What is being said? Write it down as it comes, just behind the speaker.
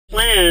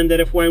Plan that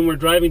if when we're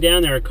driving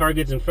down there, a car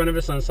gets in front of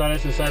us, on side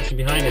us, and side us, and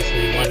behind us,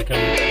 and they want to come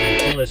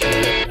and kill us.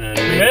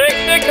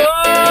 Mexico!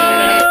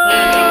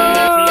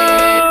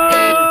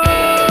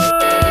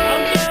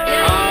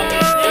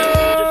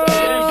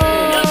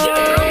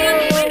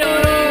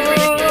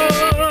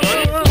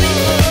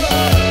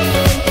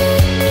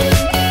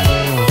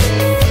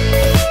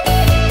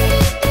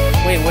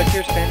 Wait, what's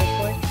your Spanish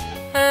voice?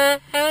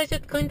 I was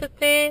just going to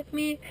say,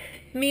 me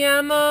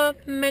llamo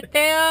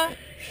Mateo,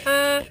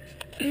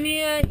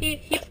 me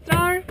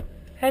hipster.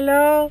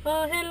 Hello.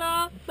 Oh,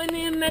 hello, my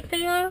name is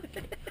Mateo.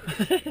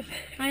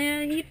 I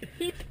am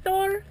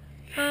hipster.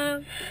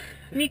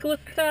 Me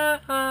gusta,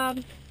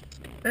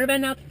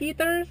 Urban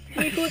Outfitters.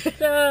 Me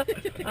gusta,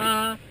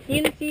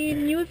 ensues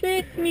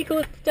music. Me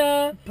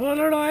gusta,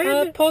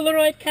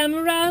 Polaroid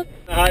cameras.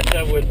 A hot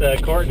tub with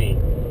Courtney.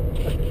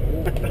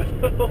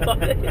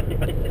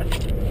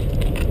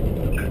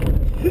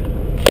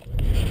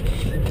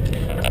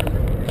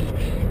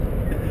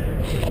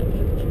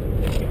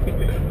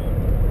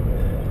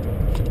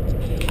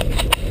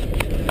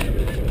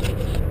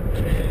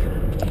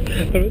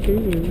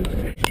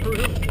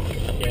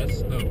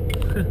 Yes, no.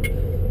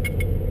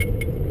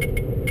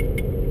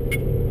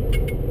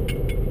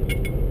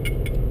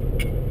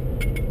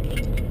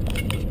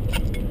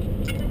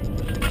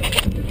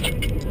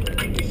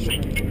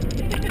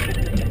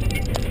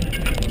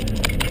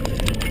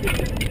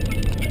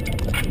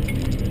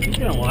 Who's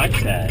gonna watch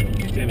that?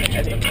 It's gonna be a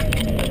headache.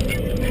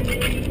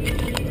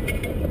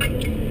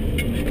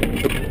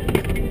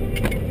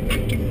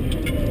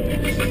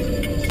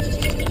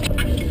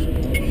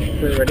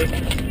 Wait, ready?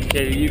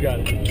 Yeah, you got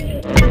it.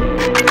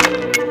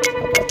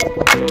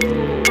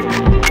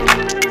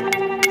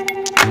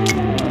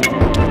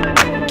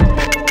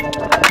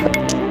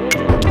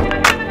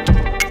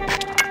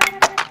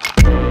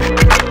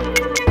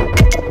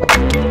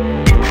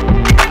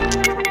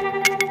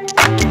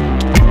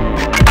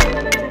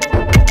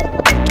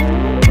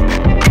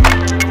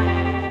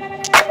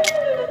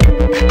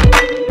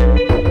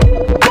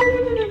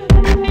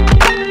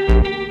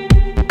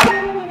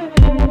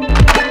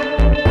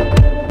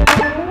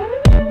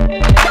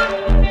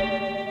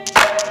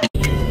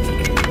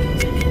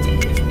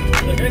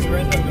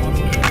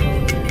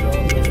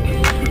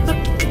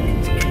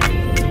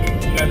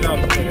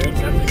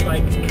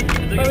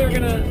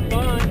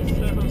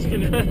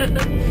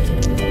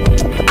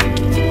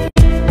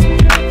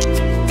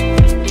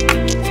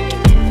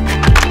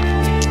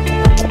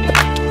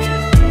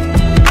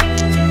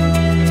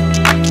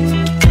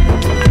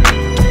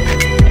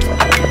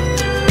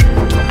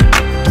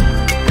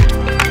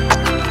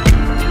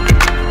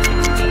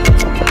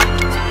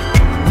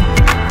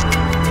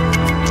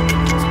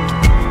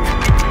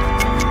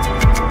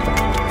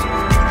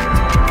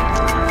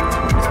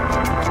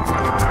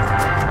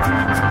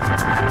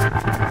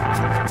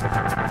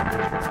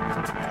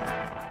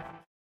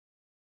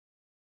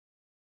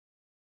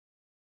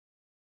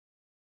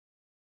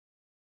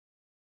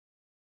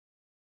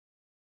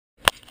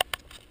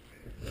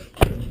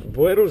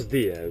 Buenos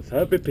dias,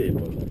 happy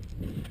people.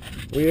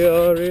 We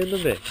are in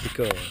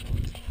Mexico.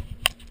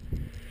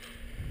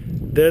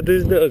 That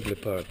is the ugly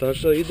part. I'll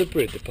show you the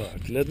pretty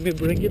part. Let me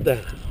bring it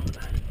down.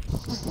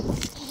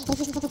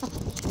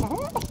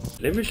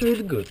 Let me show you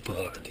the good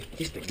part.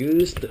 It's the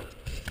good stuff.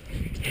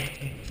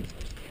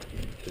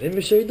 Let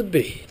me show you the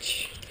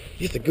beach.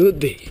 It's the good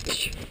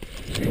beach.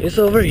 It's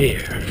over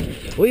here.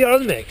 We are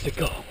in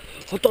Mexico.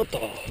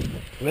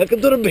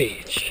 Welcome to the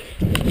beach.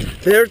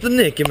 There's the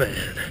Nicky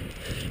man.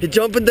 He's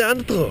jumping down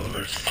the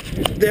floors.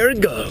 There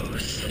it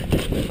goes.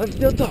 I'm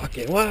still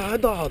talking. Why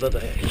the hell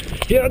today?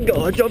 Here I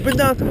go, jumping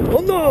down.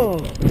 Oh no!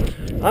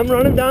 I'm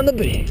running down the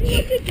beach. What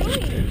are you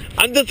doing?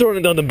 I'm just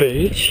running down the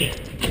beach.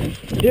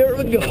 Here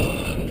we go.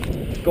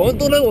 Going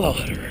through the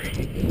water.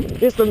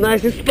 It's so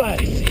nice and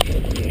spicy.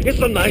 It's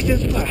so nice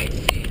and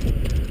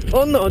spicy.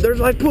 Oh no,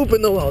 there's like poop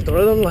in the water.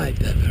 I don't like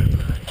that very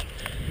much.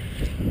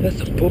 That's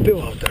some poopy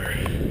water.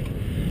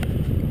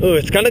 Oh,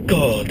 it's kind of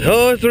cold.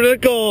 Oh, it's really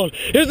cold.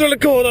 It's really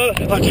cold.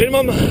 I changed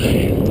my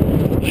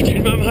mind. I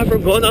changed my mind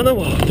from going on the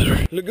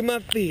water. Look at my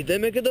feet. They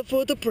make it a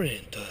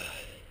footprint.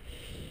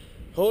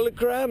 Holy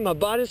crap, my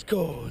body's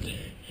cold.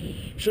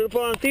 Should have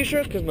put on a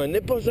t-shirt because my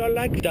nipples are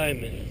like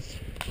diamonds.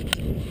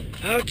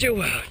 Ouchie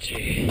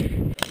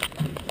wouchie.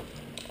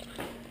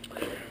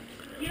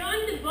 Get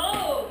on the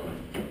boat.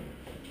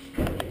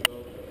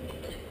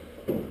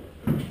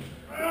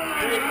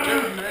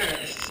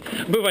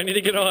 Move, I need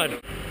to get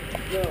on.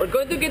 We're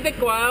going to get the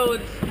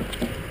clouds.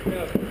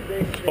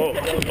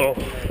 Oh.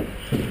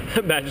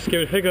 Matt just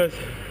gave it. Hey guys.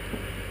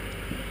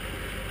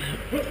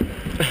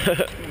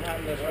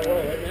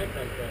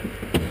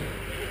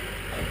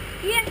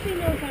 Yes, we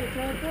know how to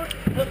teleport.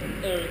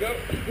 There we go.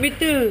 Me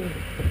too.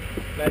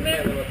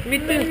 Me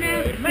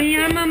too. Me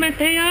llamo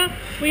Mateo.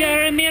 We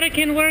are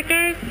American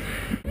workers.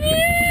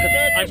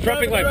 I'm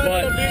prepping my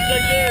butt.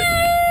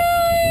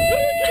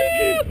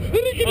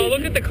 Oh,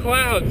 look at the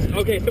clouds.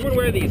 Okay, someone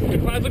wear these. The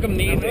clouds look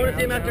amazing. I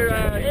named after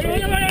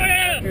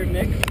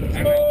Nick. He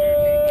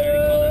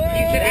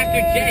said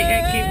after Jay. I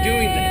can't keep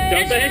doing that.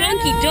 That's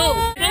funky dope.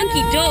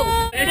 funky dope,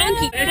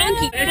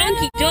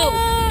 funky dope.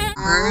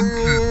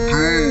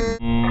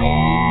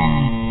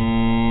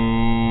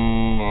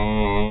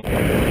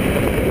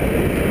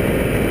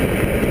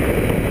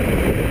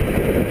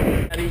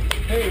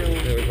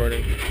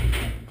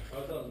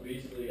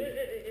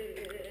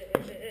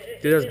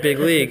 Dude, that was big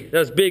league. That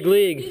was big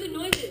league.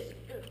 Oh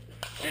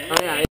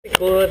yeah, it'd be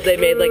cool if they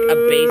made like a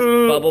bass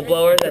bubble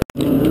blower that.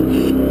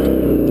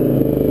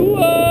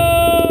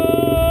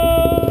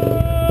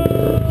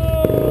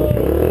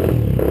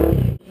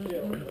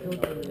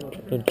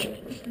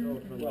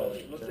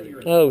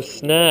 Oh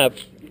snap!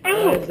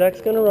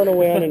 Zach's gonna run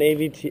away on an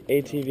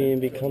ATV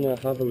and become a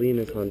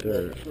javelina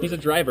hunter. He's a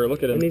driver,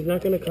 look at And him. he's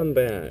not gonna come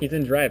back. He's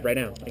in drive right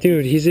now.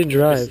 Dude, he's in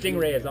drive.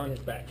 Stingray is on his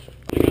back.